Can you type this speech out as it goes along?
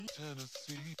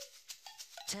Tennessee,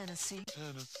 Tennessee,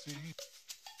 Tennessee,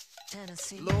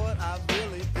 Tennessee. Lord, I've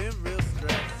really been real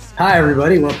stressed. Hi,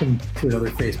 everybody. Welcome to another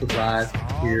Facebook Live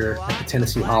here at the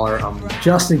Tennessee Holler. I'm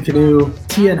Justin Canoe,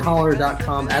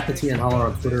 tnholler.com, at the TN Holler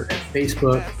on Twitter and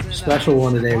Facebook. Special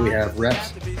one today. We have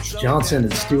Reps Johnson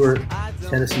and Stewart,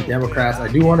 Tennessee Democrats.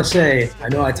 I do want to say, I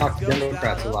know I talk to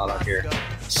Democrats a lot on here.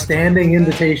 Standing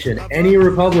invitation, any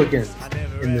Republicans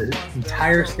in the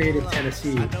entire state of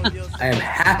Tennessee, I am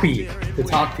happy to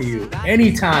talk to you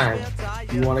anytime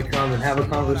you want to come and have a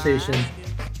conversation.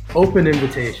 Open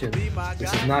invitation.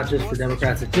 This is not just for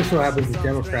Democrats. It just so happens that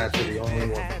Democrats are the only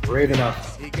ones brave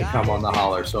enough to come on the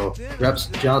holler. So Reps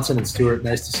Johnson and Stewart,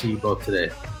 nice to see you both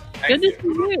today. Good to see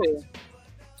you.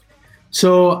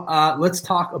 So let's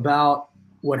talk about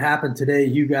what happened today.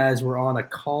 You guys were on a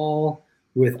call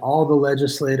with all the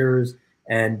legislators,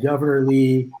 and Governor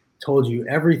Lee told you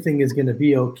everything is going to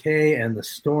be okay and the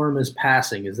storm is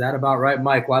passing. Is that about right,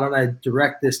 Mike? Why don't I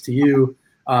direct this to you?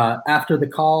 After the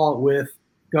call with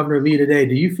Governor Lee today,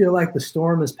 do you feel like the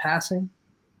storm is passing?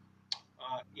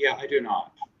 Yeah, I do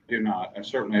not. I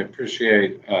certainly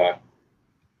appreciate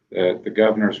the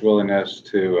governor's willingness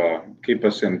to keep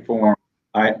us informed.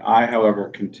 I, however,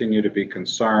 continue to be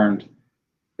concerned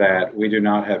that we do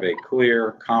not have a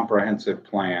clear, comprehensive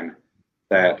plan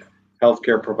that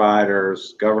healthcare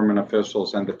providers, government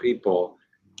officials, and the people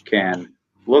can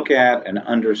look at and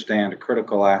understand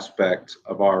critical aspects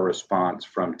of our response,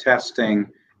 from testing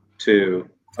to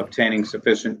obtaining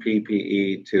sufficient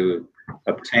PPE to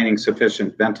obtaining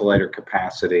sufficient ventilator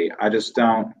capacity. I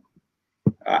don't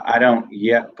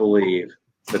yet believe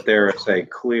that there is a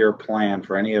clear plan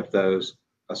for any of those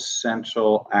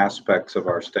essential aspects of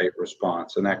our state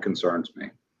response, and that concerns me.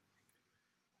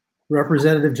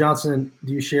 Representative Johnson,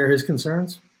 do you share his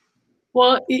concerns?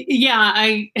 Well, yeah,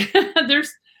 I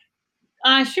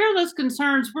share those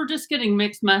concerns. We're just getting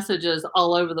mixed messages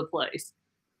all over the place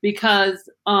because,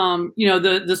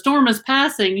 the storm is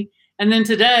passing, and then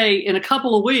today, in a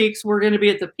couple of weeks, we're going to be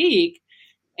at the peak,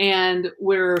 and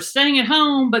we're staying at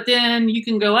home, but then you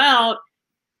can go out.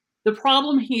 The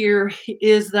problem here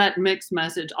is that mixed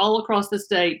message all across the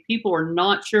state. People are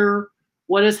not sure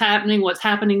what is happening, what's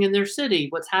happening in their city,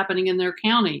 what's happening in their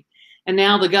county. And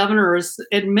now the governor is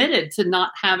admitted to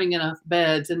not having enough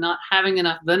beds and not having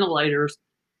enough ventilators.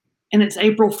 And it's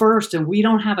April 1st, and we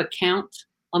don't have a count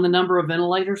on the number of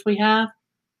ventilators we have.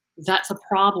 That's a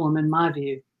problem in my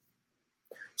view.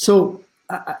 So,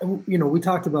 we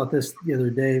talked about this the other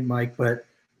day, Mike, but,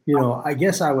 I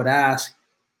guess I would ask,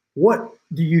 what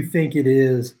do you think it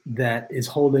is that is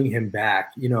holding him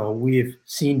back? We've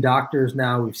seen doctors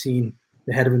now, we've seen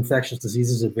the head of infectious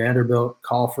diseases at Vanderbilt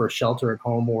call for a shelter at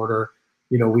home order.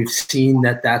 We've seen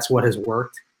that that's what has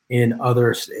worked in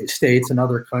other states and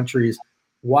other countries.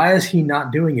 Why is he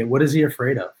not doing it? What is he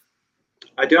afraid of?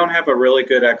 I don't have a really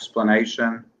good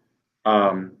explanation.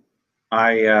 I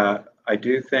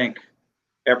do think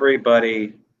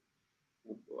I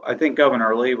think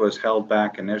Governor Lee was held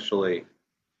back initially,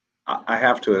 I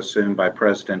have to assume, by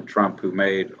President Trump, who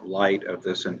made light of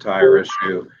this entire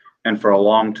issue and for a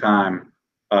long time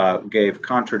gave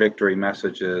contradictory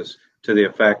messages to the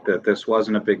effect that this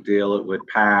wasn't a big deal, it would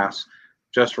pass.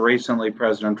 Just recently,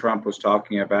 President Trump was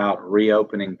talking about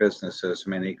reopening businesses.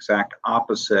 The exact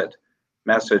opposite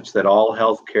message that all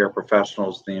healthcare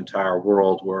professionals in the entire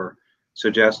world were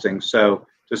suggesting. So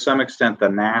to some extent, the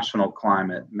national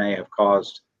climate may have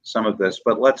caused some of this.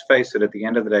 But let's face it, at the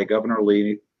end of the day, Governor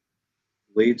Lee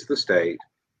leads the state.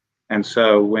 And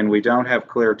so when we don't have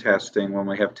clear testing, when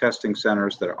we have testing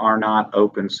centers that are not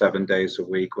open 7 days a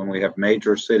week, when we have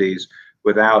major cities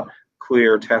without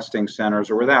clear testing centers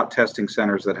or without testing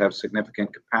centers that have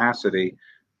significant capacity,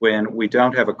 when we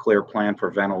don't have a clear plan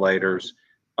for ventilators,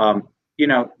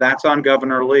 that's on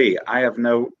Governor Lee. I have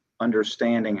no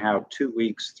understanding how 2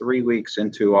 weeks, 3 weeks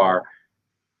into our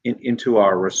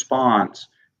response,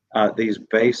 these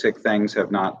basic things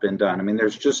have not been done.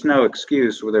 There's just no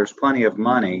excuse. There's plenty of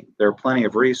money. There are plenty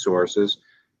of resources.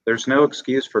 There's no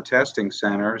excuse for testing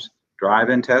centers,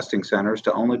 drive-in testing centers,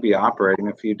 to only be operating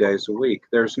a few days a week.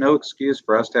 There's no excuse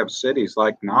for us to have cities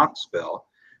like Knoxville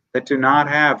that do not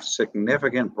have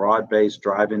significant broad-based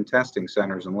drive-in testing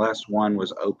centers unless one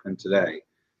was open today.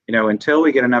 Until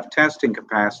we get enough testing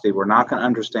capacity, we're not going to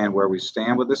understand where we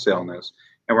stand with this illness,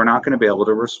 and we're not going to be able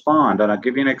to respond. And I'll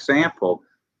give you an example.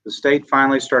 The state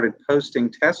finally started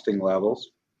posting testing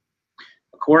levels.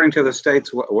 According to the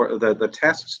state's, the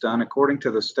tests done, according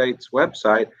to the state's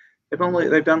website,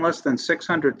 they've done less than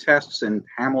 600 tests in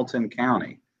Hamilton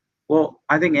County. Well,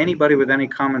 I think anybody with any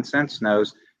common sense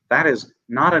knows that is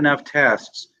not enough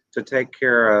tests to take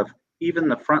care of even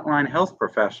the frontline health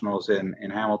professionals in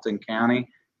Hamilton County,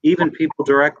 even people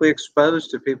directly exposed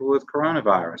to people with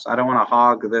coronavirus. I don't want to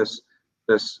hog this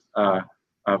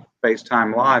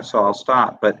FaceTime Live, so I'll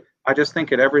stop. But I just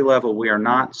think at every level, we are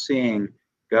not seeing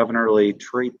Governor Lee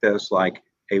treat this like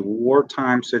a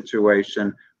wartime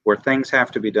situation where things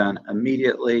have to be done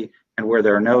immediately and where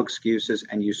there are no excuses,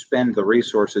 and you spend the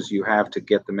resources you have to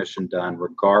get the mission done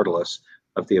regardless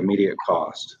of the immediate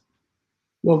cost.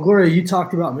 Well, Gloria, you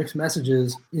talked about mixed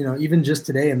messages, even just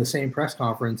today in the same press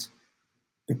conference.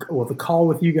 The call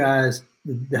with you guys,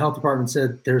 the health department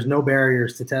said there's no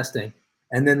barriers to testing.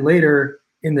 And then later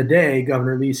in the day,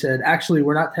 Governor Lee said, actually,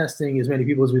 we're not testing as many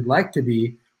people as we'd like to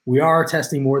be. We are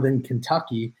testing more than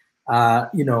Kentucky. They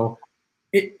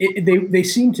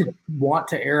seem to want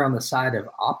to err on the side of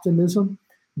optimism,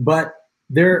 but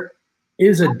there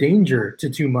is a danger to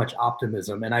too much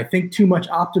optimism. And I think too much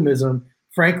optimism,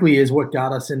 frankly, is what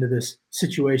got us into this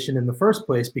situation in the first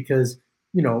place, because,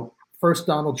 first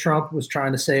Donald Trump was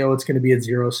trying to say, oh, it's going to be at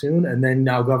zero soon. And then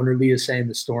now Governor Lee is saying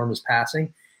the storm is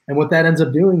passing. And what that ends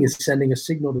up doing is sending a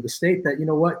signal to the state that,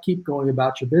 keep going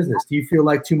about your business. Do you feel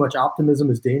like too much optimism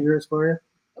is dangerous for you?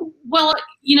 Well,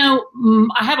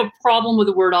 I have a problem with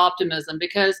the word optimism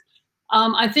because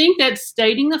I think that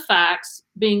stating the facts,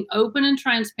 being open and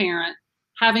transparent,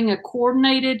 having a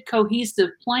coordinated, cohesive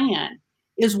plan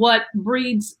is what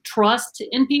breeds trust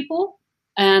in people,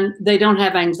 and they don't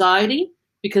have anxiety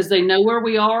because they know where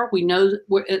we are. We know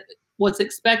what's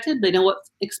expected. They know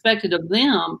what's expected of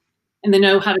them, and they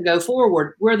know how to go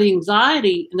forward. Where the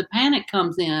anxiety and the panic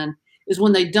comes in is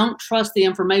when they don't trust the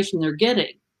information they're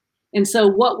getting. And so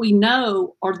what we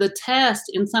know are the tests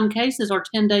in some cases are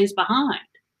 10 days behind.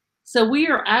 So we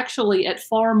are actually at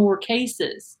far more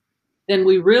cases than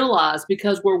we realize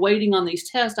because we're waiting on these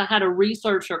tests. I had a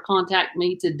researcher contact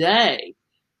me today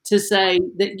to say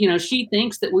that, she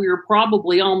thinks that we are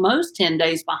probably almost 10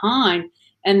 days behind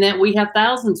and that we have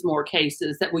thousands more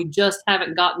cases that we just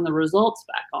haven't gotten the results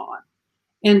back on.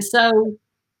 And so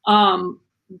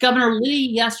Governor Lee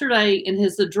yesterday in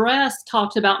his address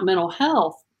talked about mental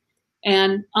health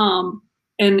and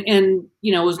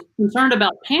was concerned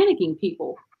about panicking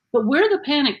people. But where the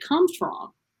panic comes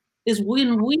from is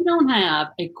when we don't have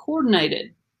a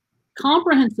coordinated,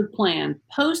 comprehensive plan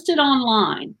posted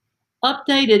online,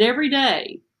 updated every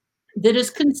day, that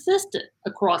is consistent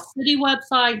across city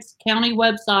websites, county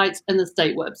websites, and the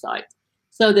state websites,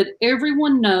 so that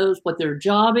everyone knows what their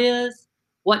job is,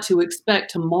 what to expect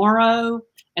tomorrow,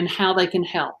 and how they can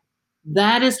help.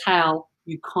 That is how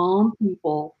you calm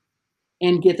people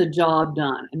and get the job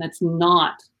done. And that's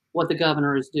not what the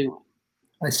governor is doing.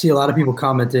 I see a lot of people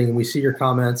commenting, and we see your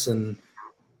comments, and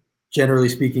generally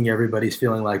speaking, everybody's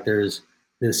feeling like there's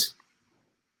this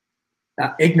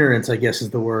ignorance, I guess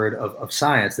is the word, of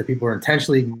science, that people are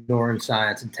intentionally ignoring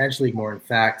science, intentionally ignoring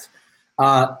facts.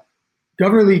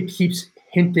 Governor Lee keeps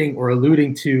hinting or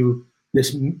alluding to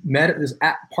this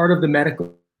part of the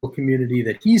medical community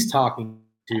that he's talking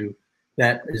to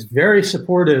that is very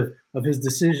supportive of his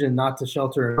decision not to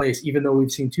shelter in place, even though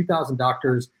we've seen 2,000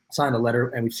 doctors sign a letter,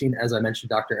 and we've seen, as I mentioned,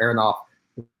 Dr. Aronoff,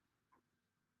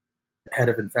 head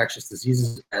of infectious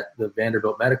diseases at the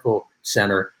Vanderbilt Medical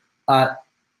Center.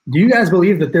 Do you guys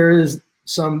believe that there is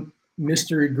some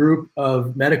mystery group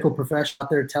of medical professionals out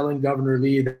there telling Governor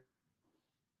Lee that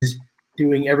he's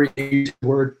doing everything to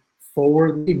word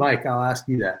forwardly? Mike, I'll ask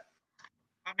you that.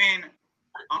 I mean,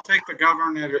 I'll take the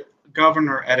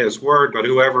governor at his word, but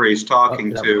whoever he's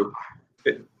talking to,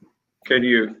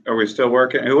 are we still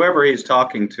working? Whoever he's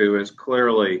talking to is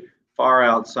clearly far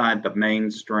outside the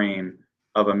mainstream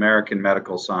of American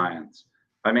medical science.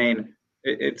 I mean,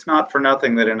 it's not for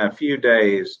nothing that in a few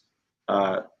days,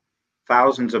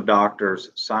 thousands of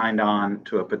doctors signed on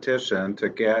to a petition to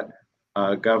get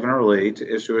Governor Lee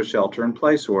to issue a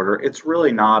shelter-in-place order. It's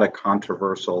really not a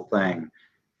controversial thing.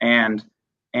 And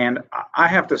I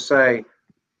have to say,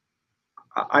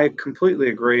 I completely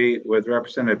agree with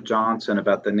Representative Johnson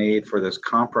about the need for this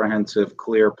comprehensive,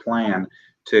 clear plan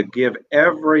to give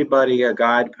everybody a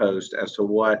guidepost as to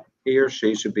what he or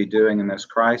she should be doing in this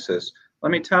crisis.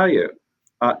 Let me tell you,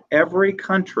 every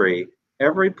country,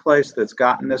 every place that's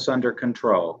gotten this under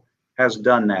control has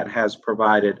done that, has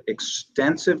provided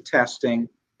extensive testing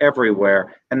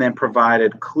everywhere, and then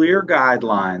provided clear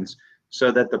guidelines so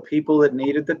that the people that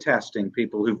needed the testing,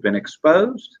 people who've been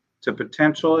exposed to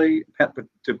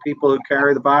people who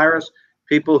carry the virus,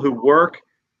 people who work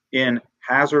in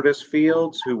hazardous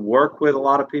fields, who work with a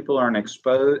lot of people who are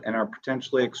exposed and are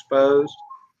potentially exposed,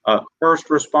 first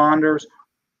responders,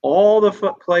 all the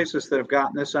places that have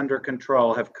gotten this under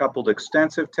control have coupled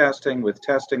extensive testing with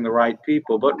testing the right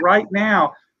people. But right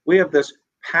now, we have this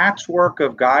patchwork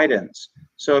of guidance.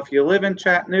 So if you live in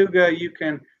Chattanooga, you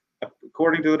can,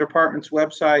 according to the department's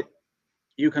website,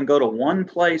 you can go to one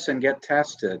place and get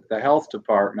tested, the health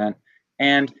department,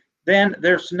 and then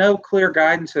there's no clear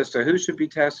guidance as to who should be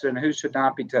tested and who should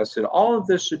not be tested. All of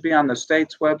this should be on the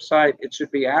state's website. It should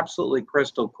be absolutely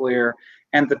crystal clear,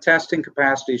 and the testing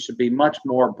capacity should be much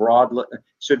more broad,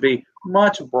 should be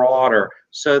much broader,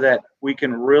 so that we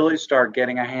can really start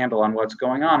getting a handle on what's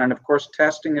going on. And of course,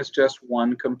 testing is just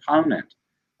one component.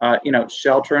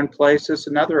 Shelter in place is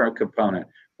another component.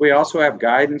 We also have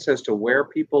guidance as to where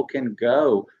people can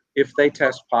go if they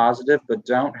test positive but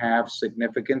don't have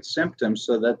significant symptoms,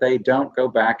 so that they don't go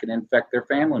back and infect their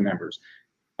family members.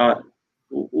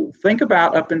 Think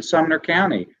about up in Sumner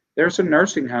County. There's a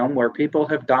nursing home where people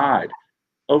have died.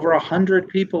 Over 100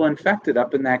 people infected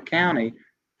up in that county.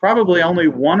 Probably only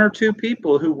 1 or 2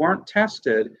 people who weren't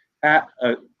tested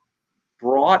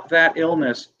brought that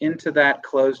illness into that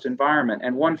closed environment.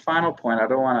 And one final point, I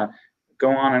don't want to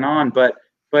go on and on, but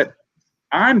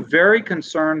I'm very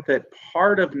concerned that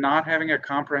part of not having a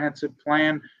comprehensive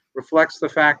plan reflects the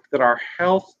fact that our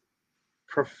health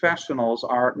professionals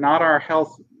are not our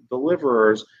health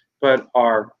deliverers, but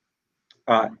our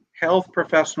health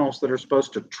professionals that are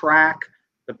supposed to track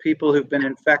the people who've been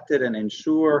infected and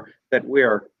ensure that we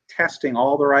are testing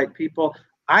all the right people.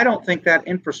 I don't think that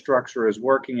infrastructure is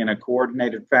working in a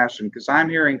coordinated fashion, because I'm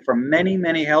hearing from many,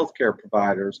 many healthcare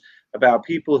providers about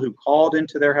people who called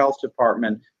into their health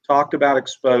department, talked about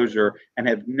exposure, and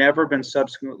have never been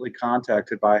subsequently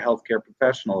contacted by a healthcare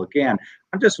professional. Again,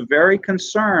 I'm just very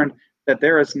concerned that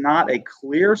there is not a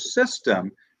clear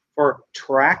system for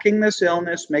tracking this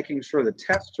illness, making sure the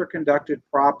tests are conducted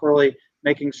properly,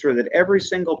 making sure that every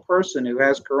single person who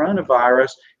has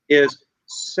coronavirus is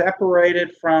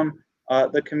separated from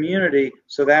the community,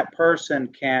 so that person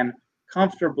can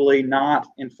comfortably not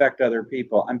infect other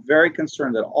people. I'm very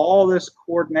concerned that all this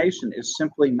coordination is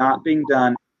simply not being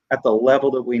done at the level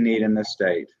that we need in this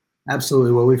state.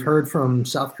 Absolutely. Well, we've heard from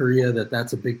South Korea that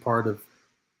that's a big part of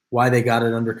why they got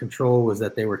it under control, was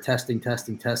that they were testing,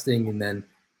 and then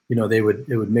they would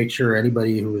make sure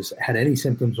anybody who had any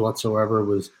symptoms whatsoever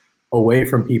was away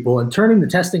from people. And turning the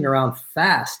testing around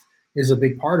fast is a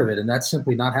big part of it, and that's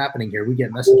simply not happening here. We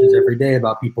get messages every day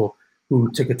about people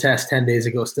who took a test 10 days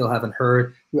ago, still haven't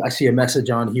heard. I see a message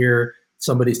on here,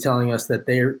 somebody's telling us that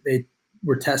they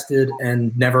were tested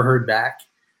and never heard back.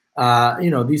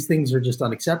 These things are just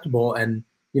unacceptable. And,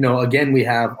 again, we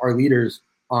have our leaders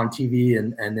on TV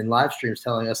and in live streams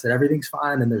telling us that everything's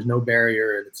fine and there's no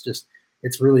barrier, and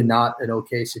it's really not an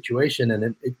okay situation,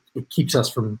 and it keeps us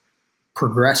from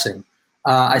progressing.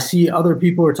 I see other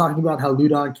people are talking about how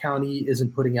Loudoun County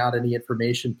isn't putting out any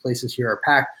information. Places here are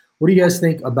packed. What do you guys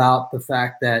think about the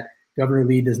fact that Governor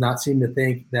Lee does not seem to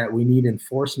think that we need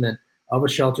enforcement of a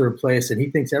shelter in place, and he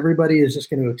thinks everybody is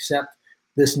just going to accept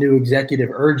this new executive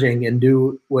urging and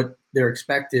do what they're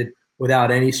expected without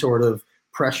any sort of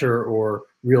pressure or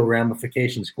real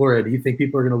ramifications? Gloria, do you think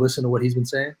people are going to listen to what he's been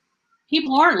saying?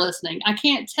 People aren't listening. I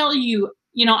can't tell you.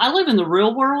 I live in the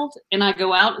real world, and I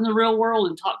go out in the real world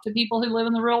and talk to people who live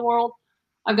in the real world.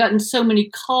 I've gotten so many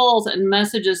calls and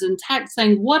messages and texts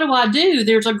saying, what do I do?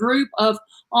 There's a group of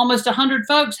almost 100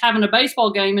 folks having a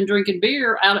baseball game and drinking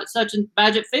beer out at such and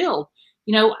Badgett Field.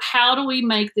 How do we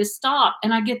make this stop?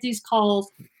 And I get these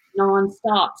calls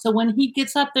nonstop. So when he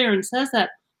gets up there and says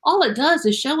that, all it does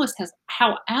is show us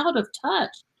how out of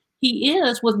touch he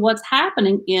is with what's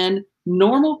happening in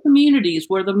normal communities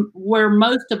where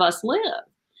most of us live.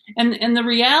 And the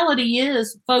reality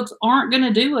is, folks aren't going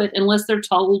to do it unless they're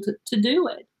told to do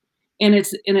it. And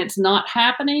it's not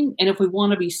happening. And if we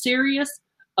want to be serious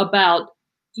about,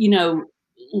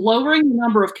 lowering the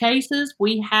number of cases,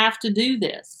 we have to do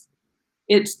this.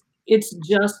 It's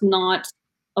just not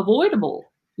avoidable.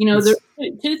 There's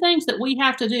 2 things that we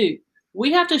have to do.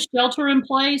 We have to shelter in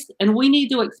place, and we need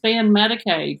to expand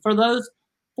Medicaid for those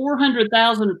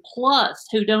 400,000 plus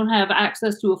who don't have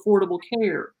access to affordable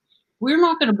care. We're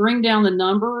not going to bring down the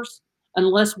numbers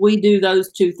unless we do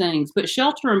those 2 things. But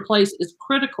shelter in place is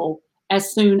critical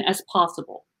as soon as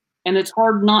possible. And it's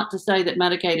hard not to say that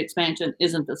Medicaid expansion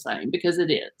isn't the same, because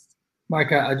it is.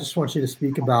 Micah, I just want you to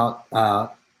speak about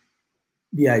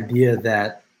the idea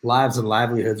that lives and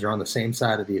livelihoods are on the same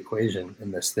side of the equation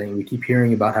in this thing. We keep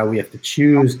hearing about how we have to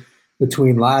choose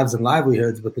between lives and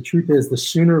livelihoods, but the truth is, the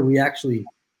sooner we actually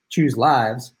choose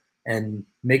lives and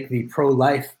make the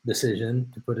pro-life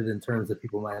decision, to put it in terms that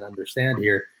people might understand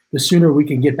here, the sooner we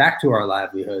can get back to our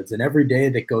livelihoods. And every day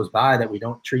that goes by that we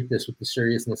don't treat this with the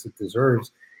seriousness it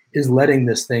deserves is letting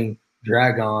this thing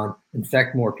drag on,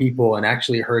 infect more people, and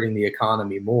actually hurting the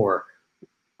economy more.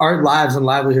 Aren't lives and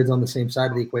livelihoods on the same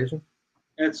side of the equation?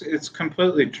 It's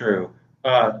completely true.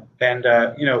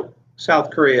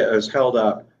 South Korea is held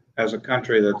up as a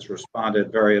country that's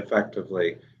responded very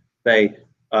effectively. They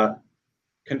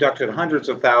conducted hundreds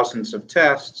of thousands of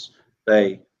tests.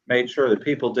 They made sure that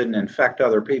people didn't infect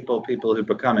other people who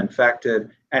become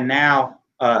infected. And now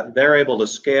they're able to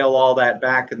scale all that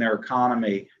back, and their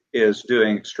economy is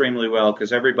doing extremely well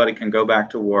because everybody can go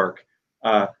back to work.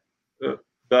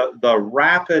 The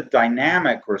rapid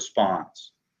dynamic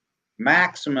response,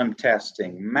 maximum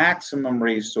testing, maximum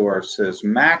resources,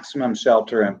 maximum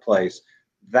shelter in place,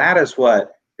 that is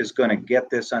what is going to get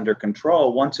this under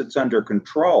control. Once it's under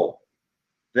control,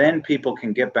 then people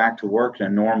can get back to work in a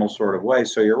normal sort of way.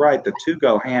 So you're right, the two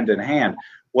go hand in hand.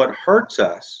 What hurts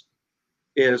us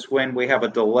is when we have a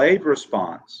delayed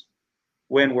response,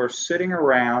 when we're sitting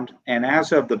around, and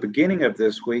as of the beginning of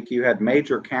this week, you had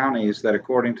major counties that,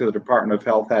 according to the Department of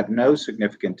Health, had no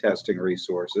significant testing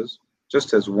resources,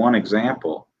 just as one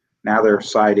example. Now they're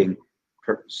citing,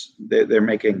 they're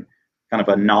making kind of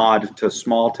a nod to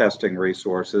small testing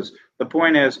resources. The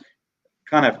point is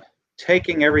kind of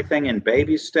taking everything in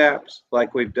baby steps,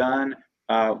 like we've done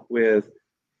with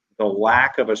the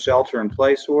lack of a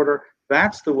shelter-in-place order.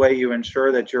 That's the way you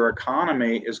ensure that your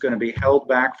economy is going to be held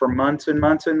back for months and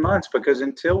months and months, because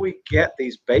until we get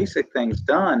these basic things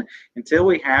done, until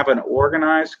we have an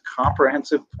organized,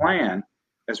 comprehensive plan,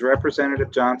 as Representative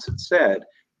Johnson said,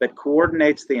 that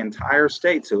coordinates the entire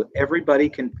state so everybody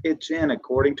can pitch in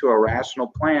according to a rational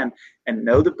plan and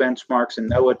know the benchmarks and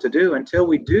know what to do. Until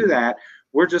we do that,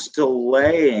 we're just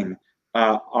delaying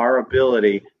our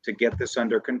ability to get this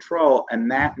under control,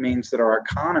 and that means that our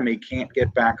economy can't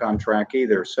get back on track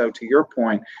either. So to your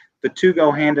point, the two go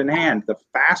hand in hand. The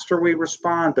faster we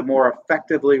respond, the more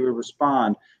effectively we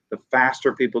respond, the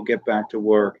faster people get back to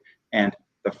work, and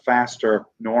the faster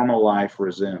normal life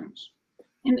resumes.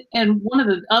 And one of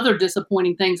the other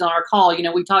disappointing things on our call, you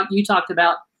talked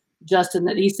about, Justin,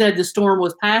 that he said the storm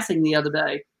was passing the other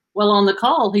day. Well, on the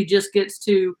call, he just gets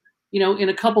to, in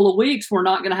a couple of weeks, we're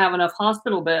not going to have enough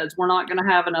hospital beds. We're not going to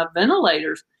have enough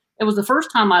ventilators. It was the first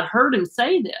time I'd heard him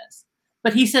say this.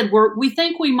 But he said, we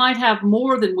think we might have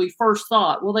more than we first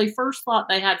thought. Well, they first thought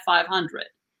they had 500.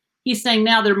 He's saying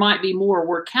now there might be more.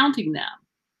 We're counting them.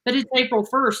 But it's April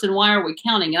 1st, and why are we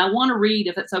counting? And I want to read,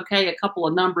 if it's okay, a couple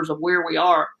of numbers of where we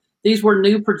are. These were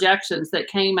new projections that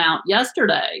came out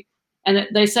yesterday. And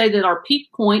they say that our peak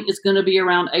point is going to be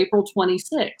around April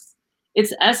 26th.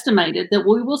 It's estimated that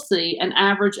we will see an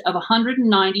average of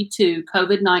 192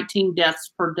 COVID-19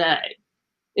 deaths per day.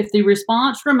 If the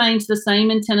response remains the same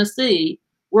in Tennessee,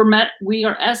 we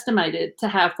are estimated to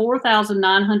have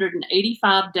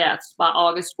 4,985 deaths by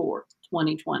August 4th,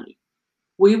 2020.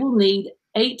 We will need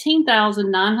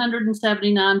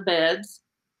 18,979 beds.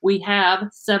 We have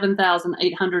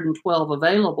 7,812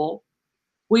 available.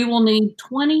 We will need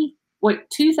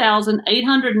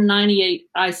 2,898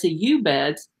 ICU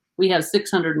beds. We have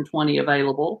 620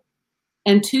 available,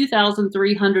 and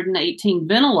 2,318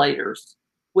 ventilators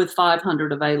with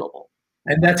 500 available.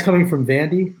 And that's coming from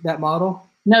Vandy, that model?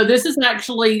 No, this is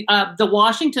actually the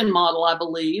Washington model, I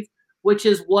believe, which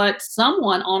is what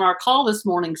someone on our call this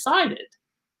morning cited.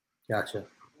 Gotcha.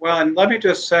 Well, and let me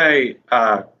just say,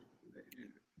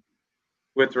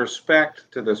 with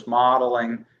respect to this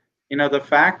modeling, the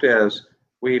fact is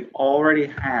we've already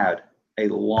had a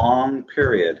long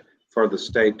period for the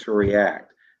state to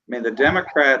react. I mean, the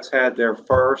Democrats had their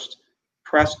first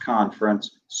press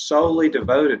conference solely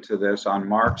devoted to this on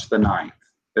March the 9th.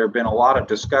 There have been a lot of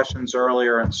discussions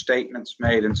earlier and statements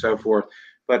made and so forth,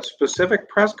 but specific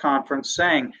press conference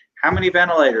saying, how many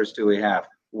ventilators do we have?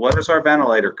 What is our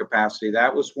ventilator capacity?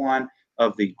 That was one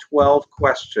of the 12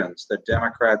 questions that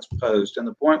Democrats posed. And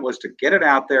the point was to get it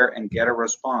out there and get a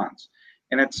response.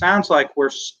 And it sounds like we're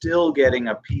still getting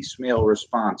a piecemeal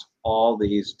response all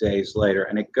these days later.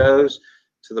 And it goes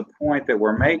to the point that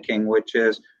we're making, which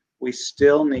is we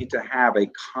still need to have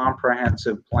a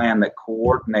comprehensive plan that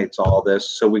coordinates all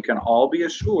this so we can all be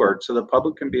assured, so the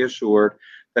public can be assured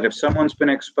that if someone's been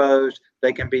exposed,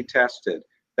 they can be tested,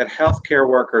 that healthcare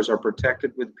workers are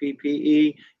protected with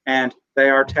PPE and they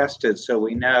are tested so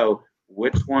we know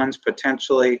which ones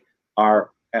potentially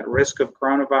are at risk of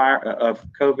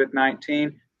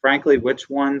COVID-19, frankly, which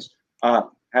ones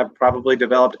have probably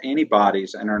developed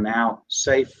antibodies and are now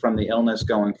safe from the illness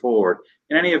going forward.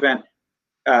 In any event,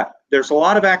 there's a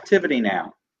lot of activity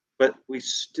now, but we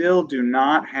still do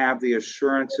not have the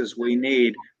assurances we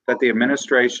need that the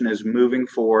administration is moving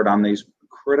forward on these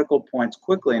critical points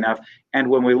quickly enough. And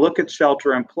when we look at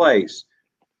shelter in place,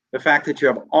 the fact that you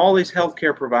have all these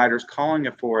healthcare providers calling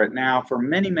for it now for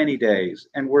many, many days,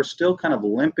 and we're still kind of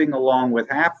limping along with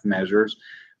half measures.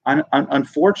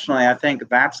 Unfortunately, I think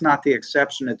that's not the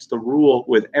exception. It's the rule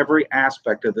with every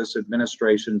aspect of this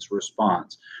administration's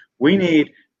response. We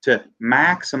need to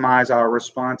maximize our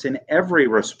response in every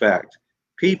respect: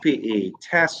 PPE,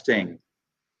 testing,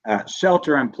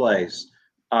 shelter in place,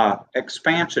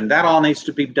 expansion. That all needs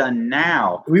to be done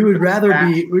now. We would rather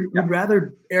we'd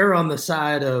rather err on the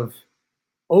side of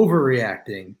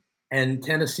overreacting, and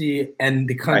Tennessee and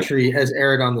the country has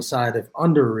erred on the side of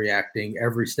underreacting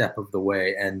every step of the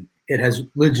way, and it has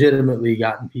legitimately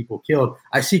gotten people killed.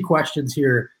 I see questions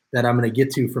here that I'm going to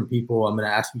get to from people. I'm going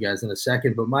to ask you guys in a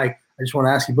second, but Mike, I just want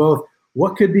to ask you both,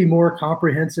 what could be more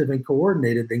comprehensive and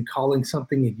coordinated than calling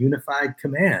something a unified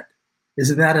command?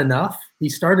 Isn't that enough? He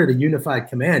started a unified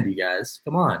command, you guys.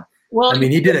 Come on. Well, I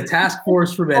mean, he did a task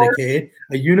force for Medicaid,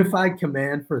 a unified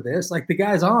command for this. Like, the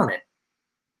guy's on it.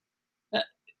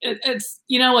 It's,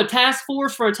 you know, a task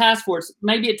force for a task force.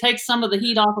 Maybe it takes some of the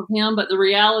heat off of him, but the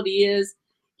reality is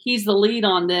he's the lead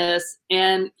on this,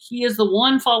 and he is the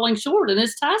one falling short, and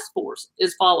his task force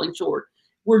is falling short.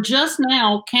 We're just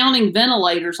now counting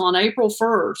ventilators on April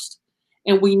 1st,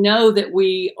 and we know that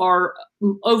we are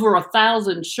over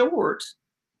 1,000 short.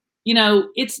 You know,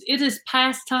 it is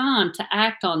past time to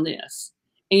act on this.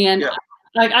 And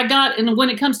I got, and when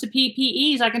it comes to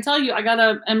PPEs, I can tell you, I got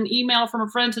an email from a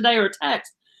friend today, or a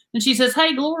text, and she says,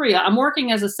 "Hey, Gloria, I'm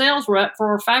working as a sales rep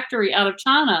for a factory out of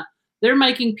China. They're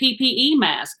making PPE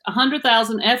masks,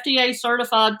 100,000 FDA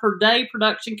certified per day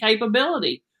production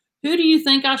capability. Who do you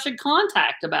think I should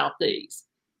contact about these?"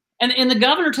 And the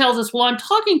governor tells us, well, I'm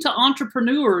talking to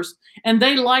entrepreneurs and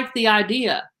they like the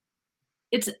idea.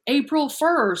 It's April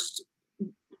 1st.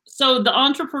 So the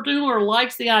entrepreneur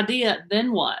likes the idea,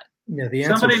 then what? Yeah, the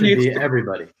answer should be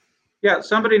everybody. Yeah,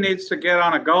 somebody needs to get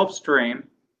on a Gulfstream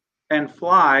and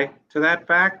fly to that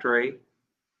factory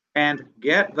and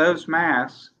get those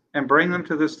masks and bring them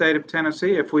to the state of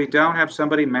Tennessee if we don't have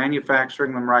somebody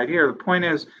manufacturing them right here. The point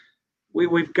is,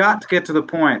 we've got to get to the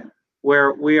point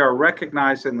where we are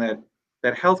recognizing that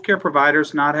healthcare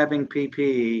providers not having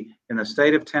PPE in the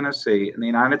state of Tennessee, in the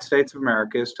United States of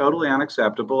America, is totally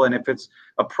unacceptable. And if it's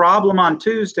a problem on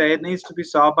Tuesday, it needs to be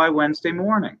solved by Wednesday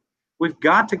morning. We've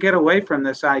got to get away from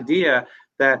this idea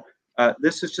that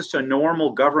this is just a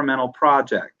normal governmental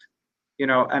project. You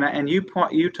know, and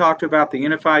you talked about the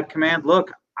unified command.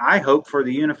 Look, I hope for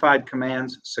the unified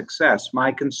command's success.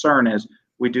 My concern is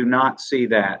we do not see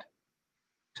that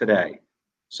today.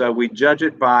 So we judge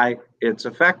it by its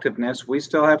effectiveness. We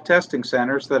still have testing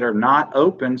centers that are not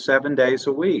open 7 days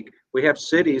a week. We have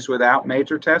cities without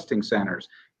major testing centers.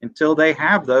 Until they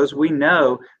have those, we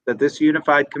know that this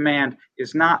unified command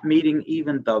is not meeting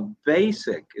even the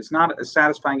basic, it's not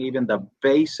satisfying even the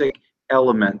basic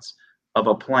elements of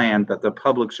a plan that the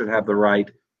public should have the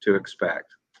right to expect.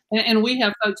 And we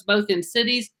have folks both in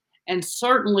cities and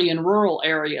certainly in rural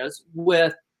areas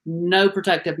with no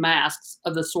protective masks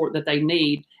of the sort that they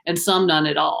need, and some none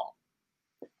at all.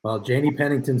 Well, Janie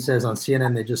Pennington says on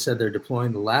CNN they just said they're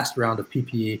deploying the last round of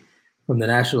PPE from the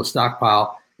national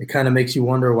stockpile. It kind of makes you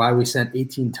wonder why we sent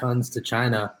 18 tons to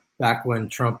China back when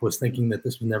Trump was thinking that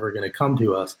this was never going to come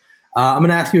to us. I'm going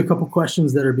to ask you a couple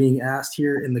questions that are being asked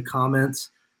here in the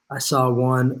comments. I saw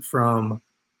one from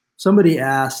somebody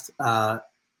asked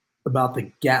about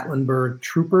the Gatlinburg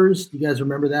troopers. Do you guys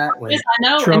remember that? When yes, I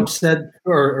know. Trump said,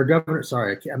 or Governor,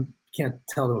 sorry, I can't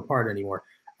tell them apart anymore.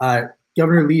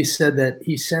 Governor Lee said that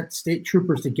he sent state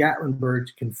troopers to Gatlinburg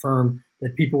to confirm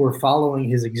that people were following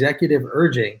his executive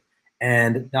urging.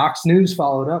 And Knox News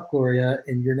followed up, Gloria,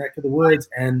 in your neck of the woods,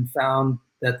 and found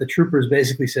that the troopers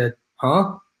basically said,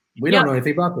 huh? We don't know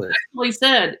anything about this. He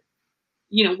said,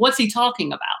 you know, what's he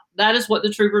talking about? That is what the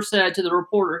trooper said to the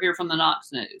reporter here from the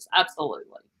Knox News.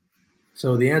 Absolutely.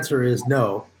 So the answer is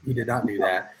no, he did not do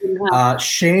that.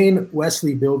 Shane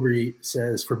Wesley Bilbrey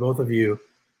says, for both of you,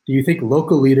 do you think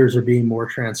local leaders are being more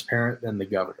transparent than the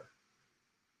governor?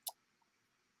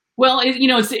 Well, you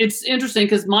know, it's interesting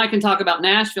because Mike can talk about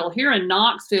Nashville. Here in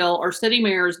Knoxville, our city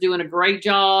mayor is doing a great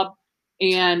job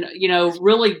and, you know,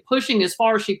 really pushing as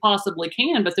far as she possibly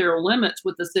can, but there are limits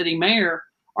with the city mayor.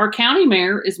 Our county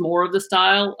mayor is more of the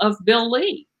style of Bill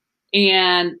Lee.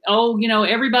 And, oh, you know,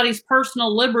 everybody's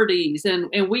personal liberties and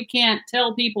we can't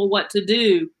tell people what to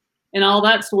do and all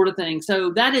that sort of thing. So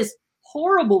that is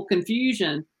horrible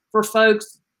confusion for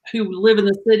folks who live in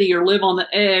the city or live on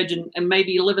the edge and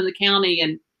maybe live in the county.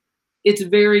 And it's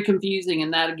very confusing.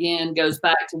 And that, again, goes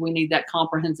back to we need that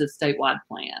comprehensive statewide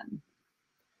plan.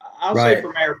 I'll say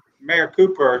for Mayor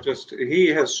Cooper he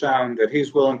has shown that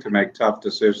he's willing to make tough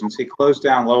decisions. He closed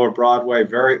down Lower Broadway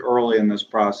very early in this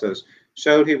process,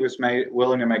 showed he was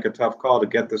willing to make a tough call to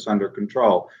get this under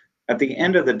control. At the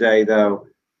end of the day, though,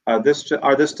 this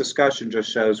discussion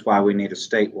just shows why we need a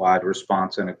statewide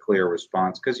response and a clear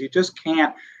response, because you just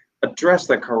can't address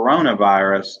the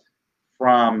coronavirus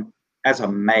as a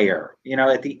mayor.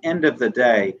 At the end of the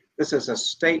day, this is a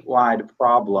statewide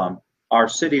problem. Our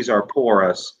cities are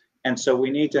porous, and so we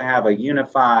need to have a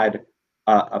unified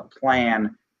a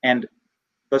plan. And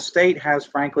the state has,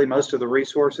 frankly, most of the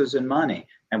resources and money,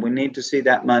 and we need to see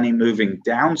that money moving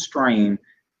downstream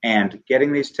and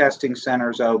getting these testing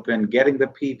centers open, getting the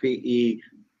PPE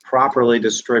properly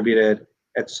distributed,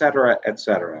 et cetera, et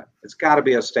cetera. It's got to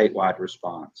be a statewide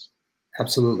response.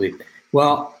 Absolutely.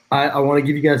 Well, I want to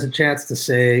give you guys a chance to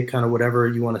say kind of whatever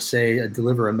you want to say,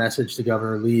 deliver a message to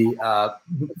Governor Lee.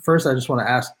 First, I just want to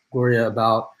ask Gloria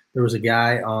about, there was a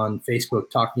guy on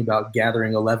Facebook talking about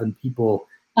gathering 11 people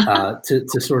to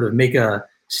sort of make a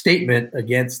statement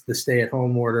against the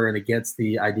stay-at-home order and against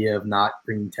the idea of not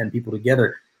bringing 10 people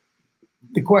together.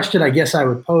 The question I guess I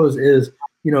would pose is,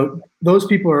 those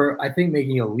people are, I think,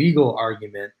 making a legal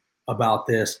argument about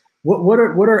this. What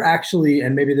are actually,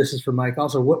 and maybe this is for Mike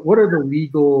also, what are the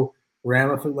legal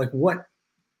ramifications? Like, what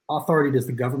authority does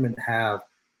the government have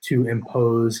to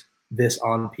impose this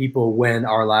on people when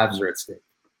our lives are at stake?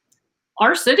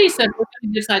 Our city said we're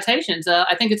going to give citations.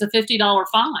 I think it's a $50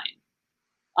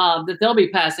 fine that they'll be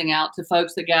passing out to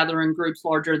folks that gather in groups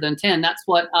larger than 10. That's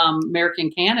what Mayor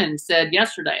Kincannon said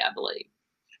yesterday, I believe.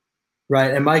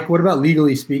 Right. And Mike, what about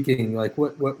legally speaking? Like,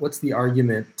 what's the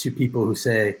argument to people who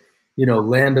say,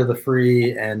 land of the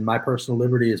free and my personal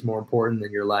liberty is more important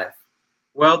than your life?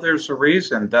 Well, there's a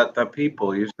reason that the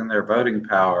people using their voting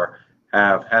power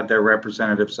have had their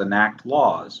representatives enact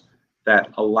laws that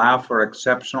allow for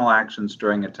exceptional actions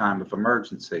during a time of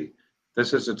emergency.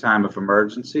 This is a time of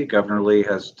emergency. Governor Lee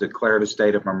has declared a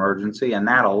state of emergency, and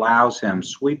that allows him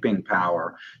sweeping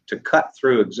power to cut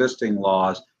through existing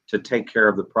laws to take care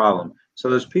of the problem. So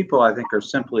those people, I think, are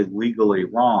simply legally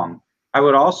wrong. I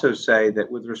would also say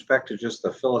that with respect to just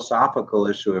the philosophical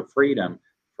issue of freedom,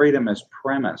 freedom is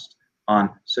premised on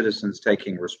citizens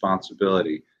taking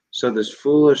responsibility. So this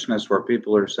foolishness where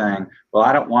people are saying, well,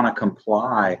 I don't want to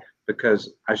comply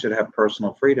because I should have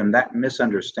personal freedom, that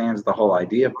misunderstands the whole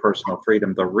idea of personal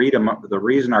freedom. The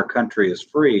reason our country is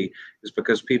free is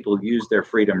because people use their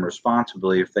freedom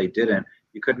responsibly. If they didn't,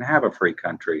 you couldn't have a free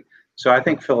country. So I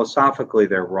think philosophically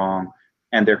they're wrong,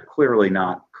 and they're clearly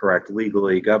not correct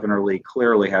legally. Governor Lee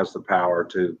clearly has the power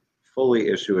to fully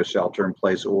issue a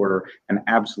shelter-in-place order and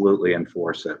absolutely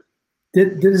enforce it.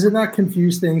 Does it not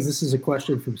confuse things? This is a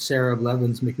question from Sarah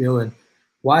Blevins McMillan.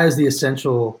 Why is the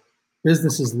essential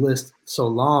businesses list so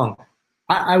long?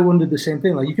 I wondered the same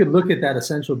thing. Like, you could look at that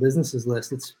essential businesses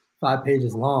list, it's 5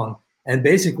 pages long, and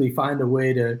basically find a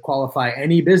way to qualify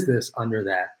any business under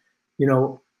that.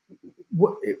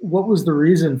 What was the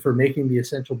reason for making the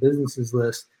essential businesses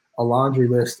list a laundry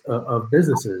list of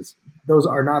businesses? Those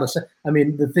are not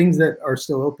the things that are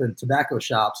still open: tobacco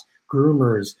shops,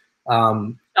 groomers,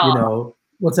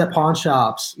 what's that? Pawn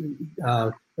shops.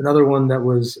 Another one that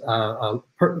was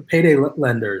payday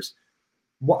lenders.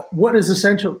 What is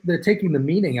essential? They're taking the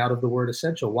meaning out of the word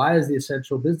essential. Why is the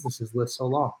essential businesses list so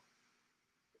long?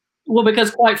 Well,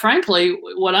 because quite frankly,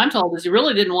 what I'm told is you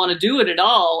really didn't want to do it at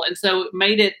all, and so it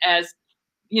made it as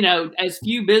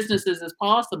few businesses as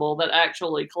possible that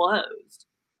actually closed.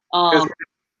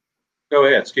 Go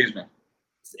ahead, excuse me.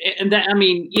 And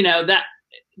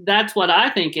that's what I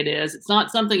think it is. It's not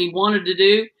something he wanted to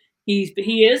do.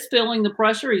 He is feeling the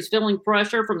pressure. He's feeling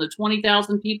pressure from the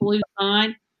 20,000 people who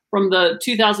signed, from the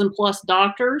 2,000 plus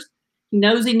doctors. He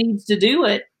knows he needs to do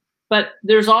it, but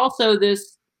there's also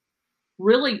this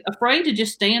really afraid to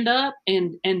just stand up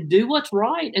and do what's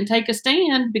right and take a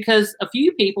stand because a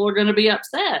few people are going to be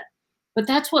upset. But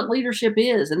that's what leadership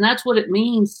is, and that's what it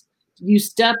means. You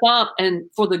step up and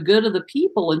for the good of the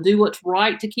people and do what's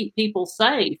right to keep people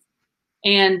safe.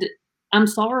 And I'm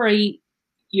sorry,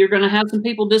 you're going to have some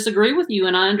people disagree with you,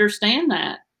 and I understand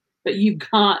that. But you've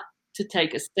got to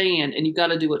take a stand, and you've got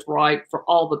to do what's right for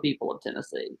all the people of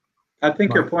Tennessee. I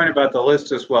think your point about the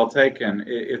list is well taken.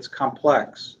 It's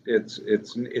complex.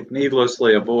 It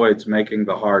needlessly avoids making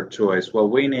the hard choice. What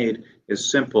we need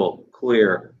is simple,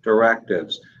 clear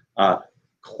directives,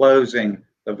 closing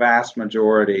the vast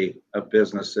majority of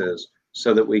businesses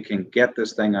so that we can get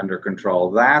this thing under control.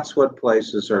 That's what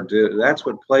places that's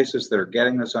what places that are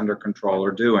getting this under control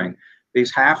are doing.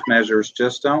 These half measures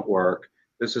just don't work.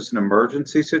 This is an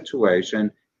emergency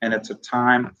situation, and it's a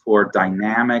time for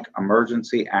dynamic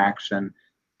emergency action.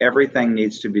 everything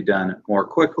needs to be done more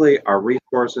quickly. Our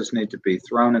resources need to be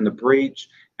thrown in the breach.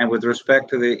 And with respect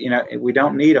to we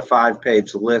don't need a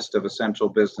 5-page list of essential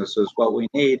businesses. What we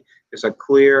need is a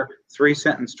clear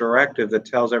 3-sentence directive that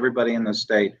tells everybody in the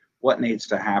state what needs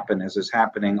to happen as is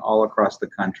happening all across the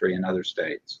country in other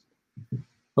states.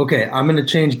 Okay, I'm going to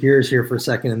change gears here for a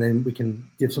second, and then we can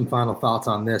give some final thoughts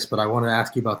on this. But I want to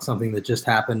ask you about something that just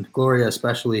happened, Gloria,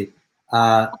 especially.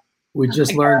 We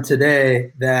just learned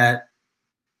today that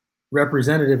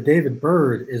Representative David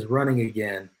Byrd is running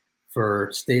again for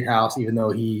State House, even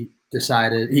though he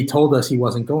told us he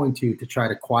wasn't going to try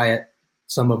to quiet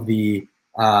some of the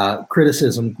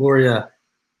criticism. Gloria,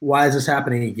 why is this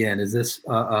happening again? Is this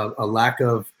a lack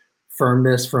of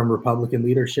firmness from Republican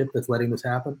leadership that's letting this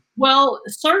happen? Well,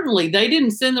 certainly they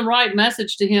didn't send the right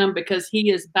message to him because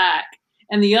he is back.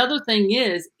 And the other thing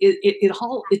is, it's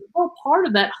all part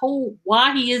of that whole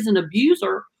why he is an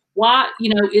abuser. Why,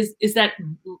 is that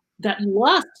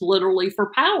lust literally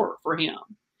for power for him.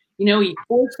 He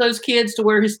forced those kids to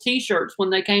wear his T-shirts when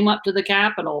they came up to the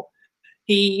Capitol.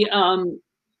 He,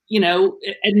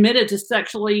 admitted to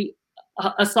sexually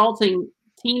assaulting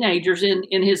teenagers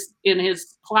in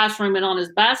his classroom and on his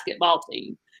basketball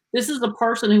team. This is a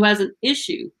person who has an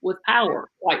issue with power,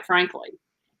 quite frankly.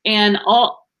 And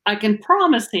I can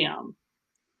promise him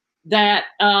that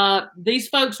these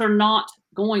folks are not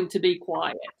going to be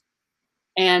quiet,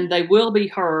 and they will be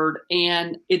heard.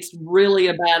 And it's really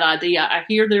a bad idea. I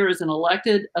hear there is an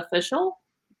elected official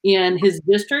in his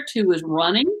district who is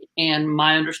running, and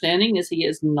my understanding is he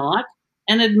is not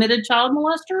an admitted child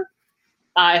molester.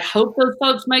 I hope those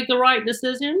folks make the right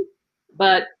decision,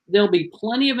 but there'll be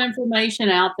plenty of information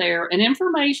out there. And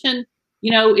information,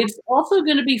 it's also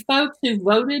going to be folks who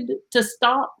voted to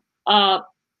stop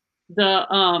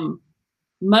the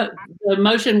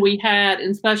motion we had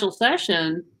in special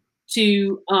session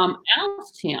to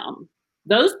oust him.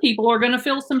 Those people are going to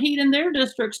feel some heat in their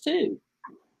districts too,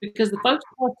 because the folks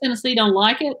across Tennessee don't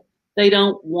like it. They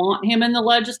don't want him in the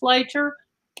legislature,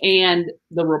 and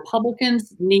the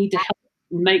Republicans need to help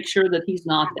make sure that he's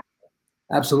not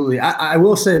there. Absolutely. I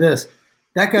will say this.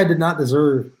 That guy did not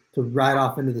deserve to ride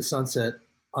off into the sunset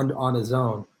on his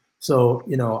own. So,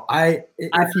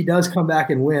 if he does come back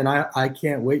and win, I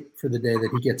can't wait for the day that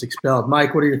he gets expelled.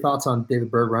 Mike, what are your thoughts on David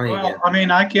Byrd running again? I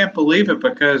mean, I can't believe it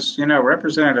because,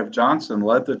 Representative Johnson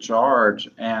led the charge.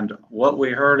 And what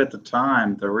we heard at the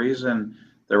time, the reason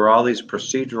there were all these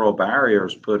procedural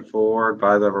barriers put forward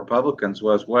by the Republicans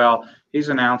was, well, he's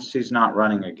announced he's not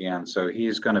running again, so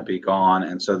he's going to be gone,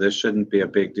 and so this shouldn't be a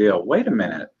big deal. Wait a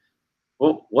minute.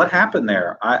 Well, what happened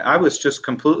there? I was just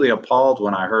completely appalled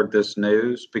when I heard this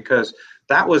news, because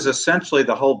that was essentially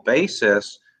the whole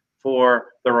basis for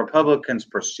the Republicans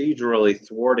procedurally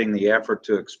thwarting the effort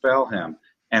to expel him.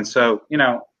 And so,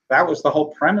 that was the whole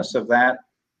premise of that.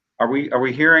 Are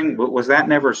we hearing, was that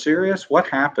never serious? What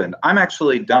happened? I'm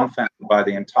actually dumbfounded by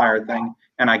the entire thing,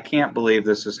 and I can't believe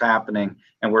this is happening,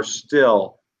 and we're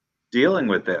still dealing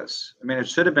with this. I mean, it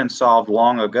should have been solved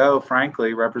long ago.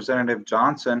 Frankly, Representative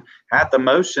Johnson had the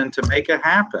motion to make it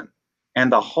happen.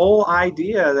 And the whole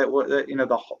idea that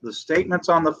the statements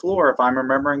on the floor, if I'm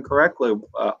remembering correctly,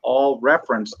 all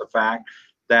reference the fact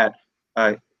that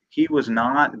he was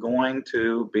not going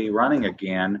to be running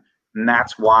again. And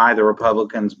that's why the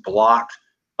Republicans blocked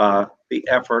the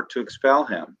effort to expel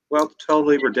him. Well,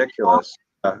 totally ridiculous.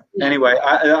 Anyway,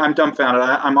 I'm dumbfounded.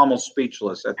 I'm almost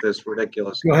speechless at this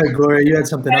ridiculous. Go ahead, Gloria. You had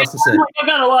something else to say. I've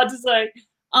got a lot to say.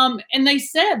 And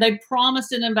they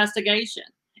promised an investigation.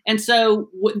 And so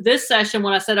this session,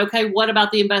 when I said, okay, what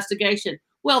about the investigation?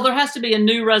 Well, there has to be a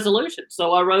new resolution.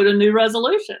 So I wrote a new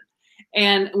resolution.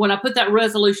 And when I put that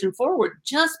resolution forward,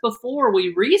 just before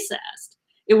we recessed,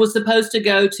 it was supposed to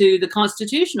go to the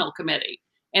Constitutional Committee.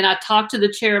 And I talked to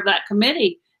the chair of that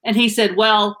committee, and he said,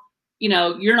 well,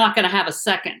 you're not going to have a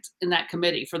second in that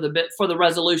committee for the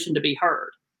resolution to be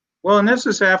heard. Well, and this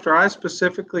is after I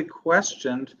specifically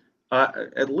questioned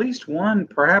at least one,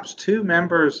 perhaps two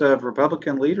members of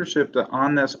Republican leadership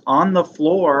on this on the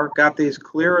floor, got these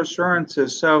clear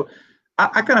assurances. So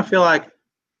I kind of feel like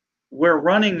we're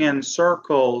running in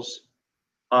circles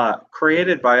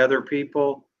created by other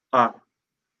people.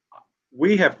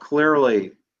 We have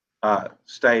clearly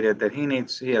stated that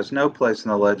he has no place in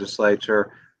the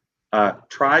legislature.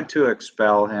 Tried to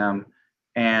expel him,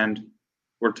 and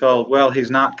we're told, well,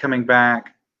 he's not coming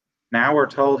back. Now we're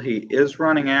told he is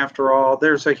running after all.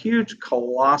 There's a huge,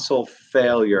 colossal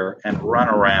failure and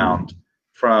runaround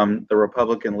from the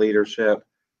Republican leadership,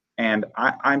 and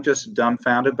I'm just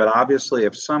dumbfounded. But obviously,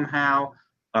 if somehow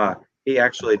he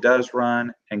actually does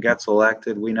run and gets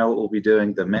elected, we know what we'll be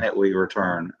doing the minute we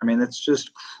return. I mean, it's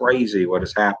just crazy what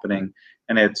is happening,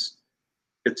 and it's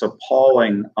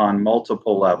appalling on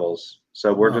multiple levels.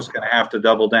 So we're just going to have to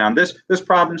double down. This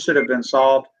problem should have been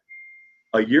solved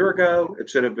a year ago. It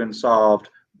should have been solved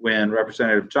when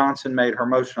Representative Johnson made her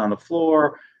motion on the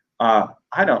floor.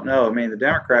 I don't know. I mean, the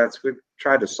Democrats, we've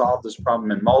tried to solve this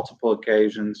problem in multiple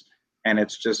occasions, and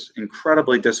it's just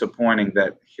incredibly disappointing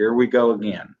that here we go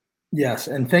again. Yes,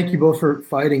 and thank you both for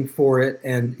fighting for it.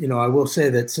 And, you know, I will say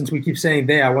that since we keep saying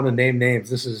they, I want to name names.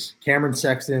 This is Cameron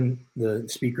Sexton, the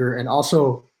speaker, and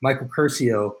also Michael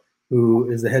Curcio,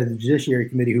 who is the head of the Judiciary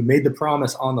Committee, who made the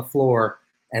promise on the floor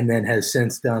and then has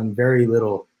since done very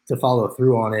little to follow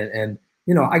through on it. And,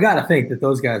 you know, I got to think that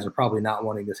those guys are probably not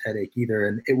wanting this headache either,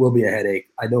 and it will be a headache.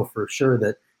 I know for sure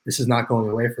that this is not going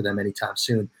away for them anytime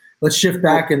soon. Let's shift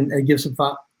back and give some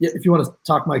thought. Yeah, if you want to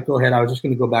talk, Mike, go ahead. I was just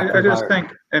going to go back. I just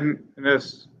think, and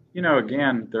this, you know,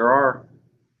 again, there are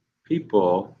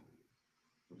people,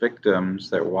 victims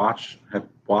that have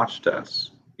watched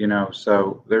us, you know,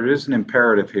 so there is an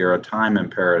imperative here, a time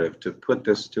imperative to put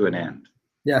this to an end.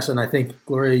 Yes, and I think,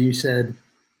 Gloria, you said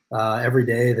every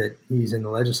day that he's in the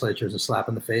legislature is a slap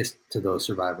in the face to those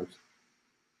survivors.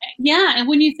 Yeah, and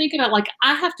when you think about, like,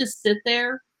 I have to sit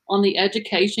there on the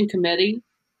education committee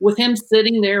with him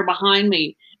sitting there behind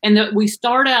me, and that we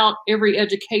start out every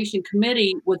education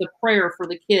committee with a prayer for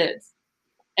the kids.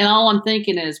 And all I'm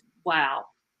thinking is, wow,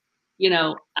 you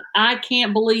know, I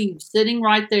can't believe sitting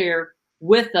right there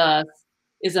with us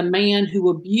is a man who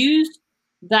abused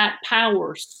that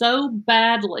power so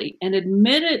badly and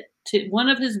admitted to one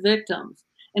of his victims.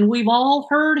 And we've all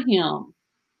heard him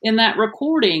in that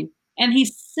recording, and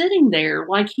he's sitting there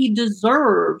like he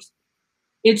deserves.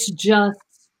 It's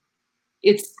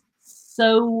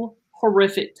so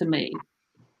horrific to me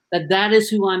that is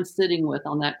who I'm sitting with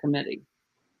on that committee.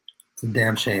 It's a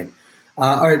damn shame.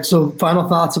 All right, so final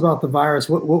thoughts about the virus.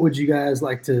 What would you guys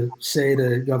like to say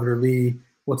to Governor Lee?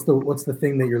 What's the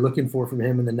thing that you're looking for from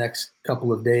him in the next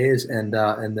couple of days, and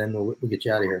then we'll get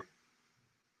you out of here.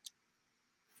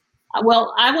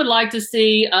 Well, I would like to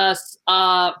see us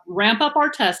ramp up our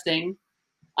testing.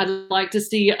 I'd like to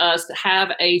see us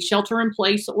have a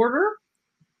shelter-in-place order.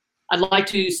 I'd like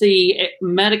to see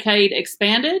Medicaid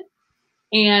expanded,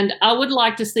 and I would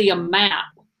like to see a map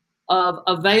of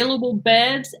available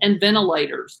beds and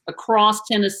ventilators across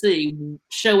Tennessee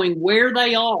showing where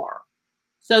they are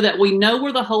so that we know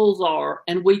where the holes are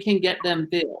and we can get them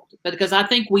filled. Because I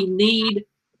think we need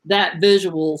that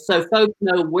visual so folks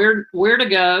know where to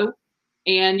go.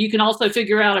 And you can also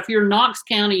figure out if you're Knox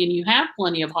County and you have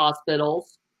plenty of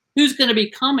hospitals, who's going to be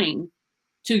coming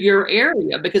to your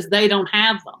area because they don't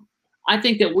have them. I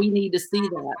think that we need to see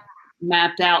that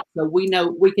mapped out so we know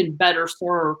we can better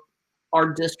serve our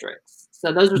districts.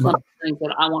 So those are some of the things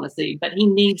that I want to see. But he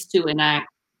needs to enact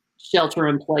shelter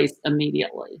in place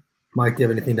immediately. Mike, do you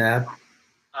have anything to add?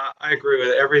 I agree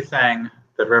with everything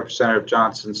that Representative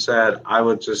Johnson said. I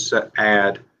would just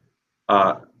add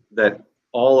that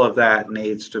all of that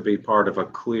needs to be part of a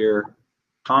clear,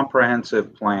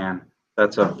 comprehensive plan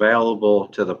that's available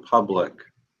to the public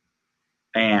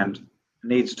and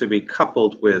needs to be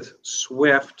coupled with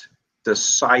swift,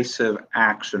 decisive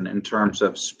action in terms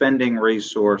of spending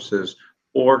resources,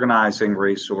 organizing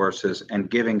resources,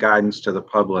 and giving guidance to the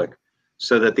public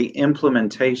so that the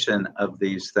implementation of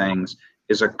these things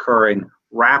is occurring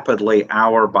rapidly,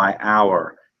 hour by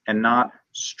hour, and not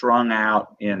strung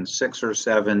out in 6 or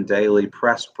 7 daily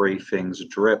press briefings,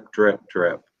 drip, drip,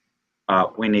 drip.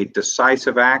 We need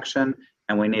decisive action,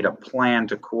 and we need a plan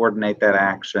to coordinate that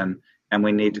action, and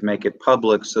we need to make it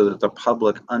public so that the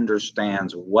public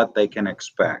understands what they can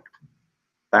expect.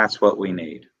 That's what we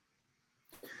need.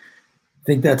 I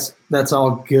think that's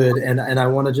all good, and I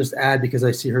want to just add, because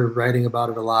I see her writing about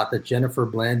it a lot, that Jennifer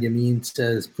Blandyamin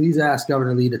says, please ask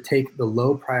Governor Lee to take the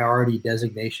low priority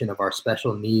designation of our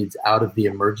special needs out of the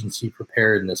emergency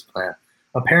preparedness plan.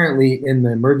 Apparently, in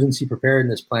the emergency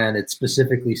preparedness plan, it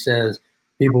specifically says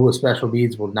people with special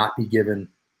needs will not be given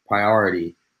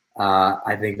priority.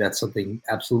 I think that's something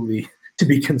absolutely to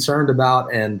be concerned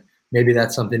about, and maybe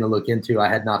that's something to look into. I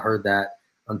had not heard that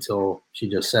until she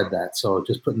just said that. So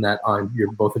just putting that on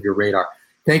both of your radar.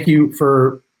 Thank you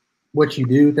for what you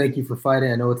do. Thank you for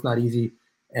fighting. I know it's not easy.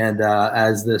 And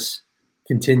as this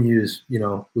continues, you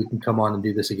know, we can come on and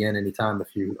do this again anytime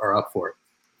if you are up for it.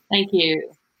 Thank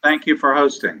you. Thank you for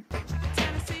hosting.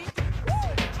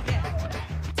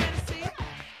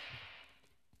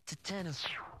 To Tennessee.